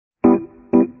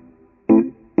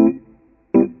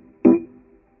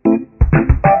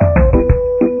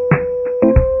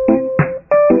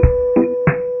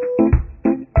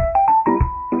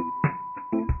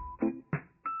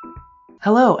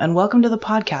Hello, and welcome to the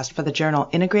podcast for the journal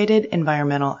Integrated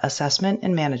Environmental Assessment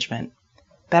and Management,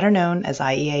 better known as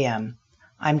IEAM.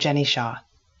 I'm Jenny Shaw.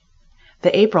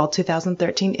 The April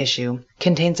 2013 issue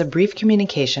contains a brief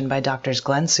communication by Drs.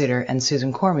 Glenn Suter and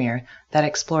Susan Cormier that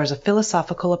explores a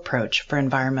philosophical approach for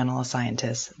environmental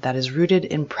scientists that is rooted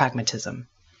in pragmatism.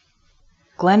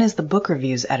 Glenn is the book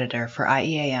reviews editor for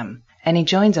IEAM, and he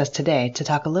joins us today to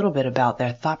talk a little bit about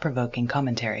their thought-provoking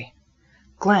commentary.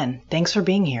 Glenn, thanks for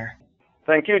being here.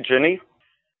 Thank you, Jenny.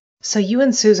 So you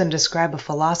and Susan describe a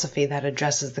philosophy that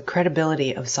addresses the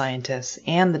credibility of scientists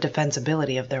and the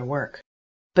defensibility of their work.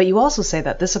 But you also say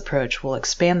that this approach will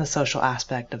expand the social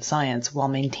aspect of science while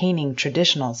maintaining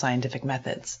traditional scientific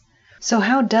methods. So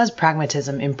how does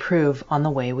pragmatism improve on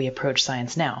the way we approach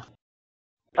science now?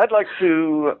 I'd like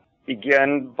to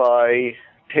begin by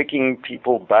taking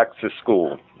people back to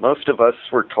school. Most of us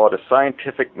were taught a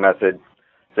scientific method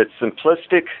that's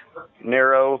simplistic,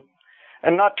 narrow,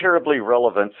 and not terribly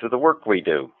relevant to the work we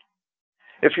do.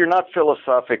 If you're not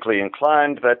philosophically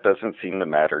inclined, that doesn't seem to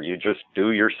matter. You just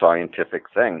do your scientific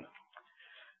thing.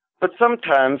 But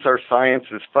sometimes our science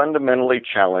is fundamentally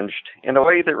challenged in a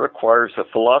way that requires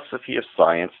a philosophy of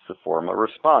science to form a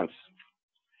response.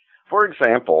 For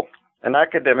example, an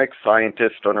academic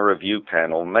scientist on a review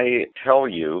panel may tell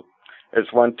you, as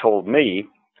one told me,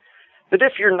 that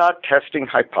if you're not testing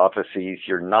hypotheses,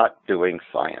 you're not doing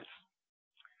science.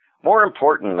 More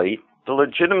importantly, the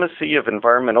legitimacy of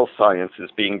environmental science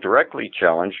is being directly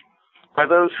challenged by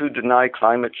those who deny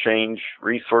climate change,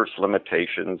 resource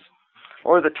limitations,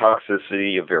 or the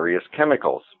toxicity of various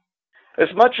chemicals. As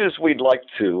much as we'd like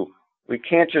to, we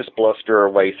can't just bluster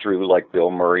our way through like Bill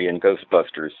Murray in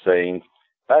Ghostbusters saying,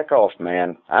 "Back off,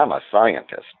 man, I'm a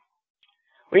scientist."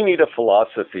 We need a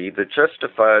philosophy that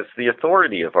justifies the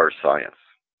authority of our science.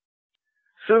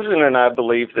 Susan and I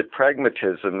believe that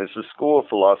pragmatism is a school of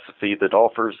philosophy that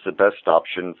offers the best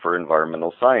option for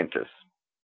environmental scientists.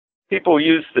 People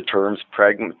use the terms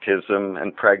pragmatism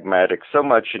and pragmatic so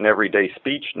much in everyday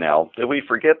speech now that we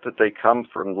forget that they come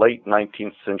from late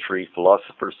 19th century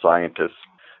philosopher-scientists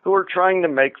who are trying to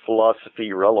make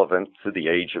philosophy relevant to the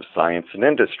age of science and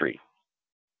industry.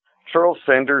 Charles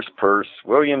Sanders Peirce,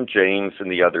 William James,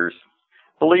 and the others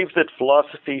believe that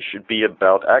philosophy should be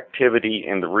about activity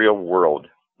in the real world,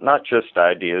 not just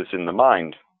ideas in the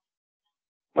mind.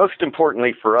 Most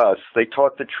importantly for us, they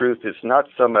taught the truth is not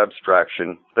some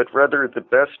abstraction, but rather the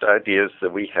best ideas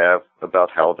that we have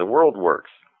about how the world works.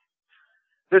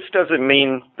 This doesn't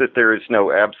mean that there is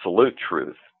no absolute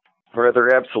truth.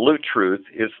 Rather, absolute truth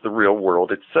is the real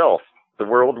world itself, the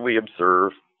world we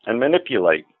observe and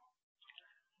manipulate.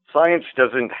 Science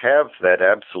doesn't have that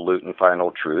absolute and final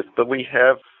truth, but we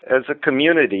have, as a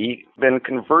community, been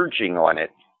converging on it,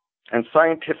 and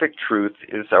scientific truth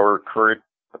is our current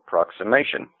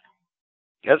approximation.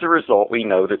 As a result, we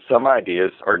know that some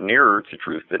ideas are nearer to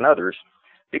truth than others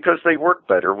because they work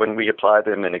better when we apply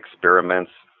them in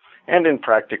experiments and in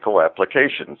practical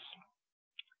applications.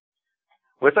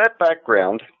 With that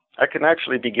background, I can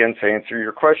actually begin to answer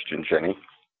your question, Jenny.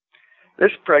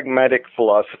 This pragmatic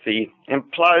philosophy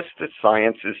implies that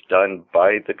science is done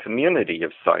by the community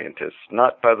of scientists,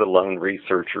 not by the lone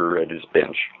researcher at his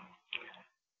bench.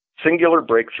 Singular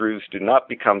breakthroughs do not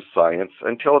become science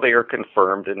until they are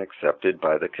confirmed and accepted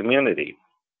by the community.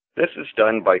 This is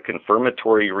done by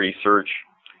confirmatory research,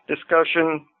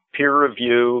 discussion, peer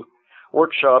review,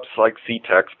 workshops like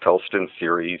CTAC's Pelston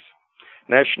series,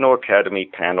 National Academy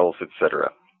panels,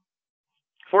 etc.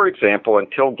 For example,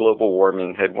 until global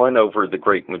warming had won over the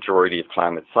great majority of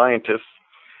climate scientists,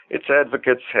 its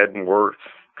advocates had more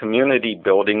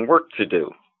community-building work to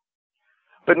do.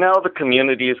 But now the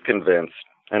community is convinced,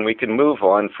 and we can move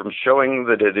on from showing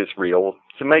that it is real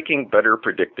to making better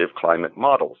predictive climate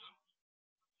models.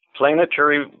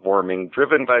 Planetary warming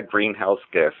driven by greenhouse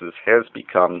gases has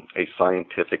become a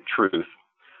scientific truth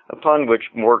upon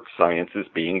which more science is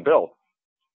being built.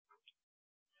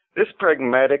 This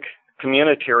pragmatic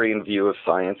communitarian view of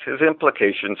science has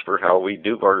implications for how we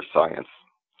do our science.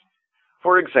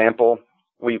 For example,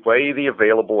 we weigh the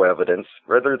available evidence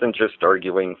rather than just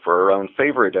arguing for our own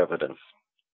favorite evidence.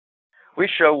 We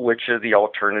show which of the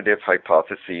alternative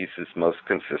hypotheses is most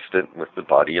consistent with the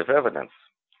body of evidence.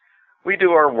 We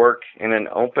do our work in an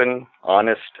open,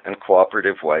 honest, and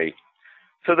cooperative way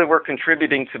so that we're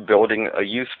contributing to building a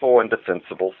useful and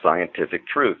defensible scientific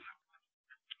truth.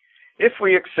 If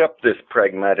we accept this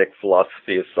pragmatic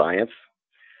philosophy of science,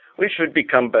 we should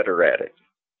become better at it.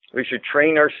 We should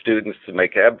train our students to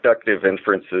make abductive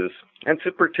inferences and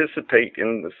to participate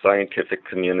in the scientific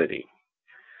community.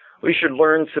 We should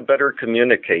learn to better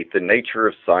communicate the nature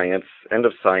of science and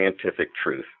of scientific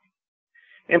truth.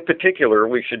 In particular,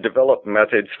 we should develop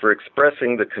methods for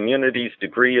expressing the community's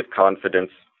degree of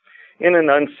confidence in an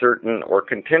uncertain or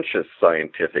contentious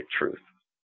scientific truth.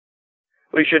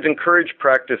 We should encourage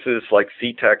practices like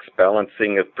CTAC's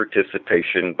balancing of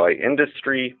participation by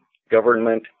industry,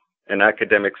 government, and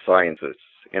academic sciences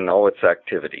in all its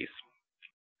activities.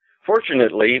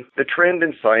 Fortunately, the trend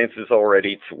in science is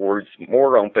already towards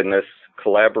more openness,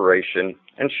 collaboration,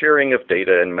 and sharing of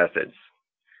data and methods.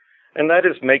 And that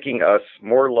is making us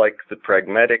more like the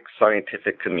pragmatic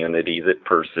scientific community that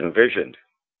Peirce envisioned.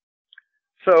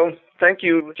 So, thank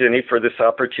you, Jenny, for this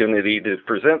opportunity to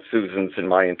present Susan's and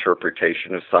my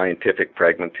interpretation of scientific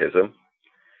pragmatism.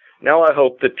 Now I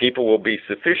hope that people will be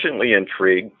sufficiently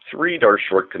intrigued to read our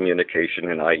short communication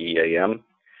in IEAM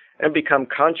and become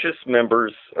conscious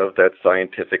members of that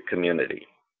scientific community.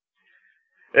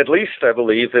 At least I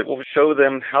believe it will show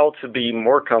them how to be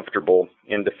more comfortable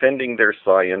in defending their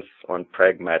science on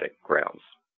pragmatic grounds.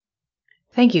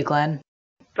 Thank you, Glenn.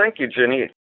 Thank you, Jenny.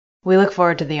 We look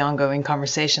forward to the ongoing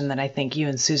conversation that I think you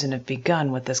and Susan have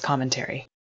begun with this commentary.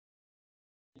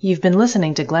 You've been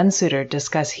listening to Glenn Suter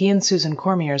discuss he and Susan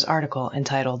Cormier's article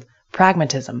entitled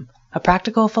Pragmatism, a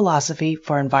Practical Philosophy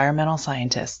for Environmental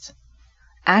Scientists.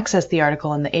 Access the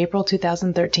article in the April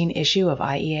 2013 issue of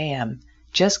IEAM.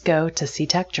 Just go to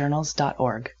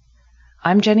ctacjournals.org.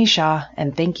 I'm Jenny Shaw,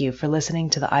 and thank you for listening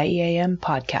to the IEAM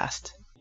podcast.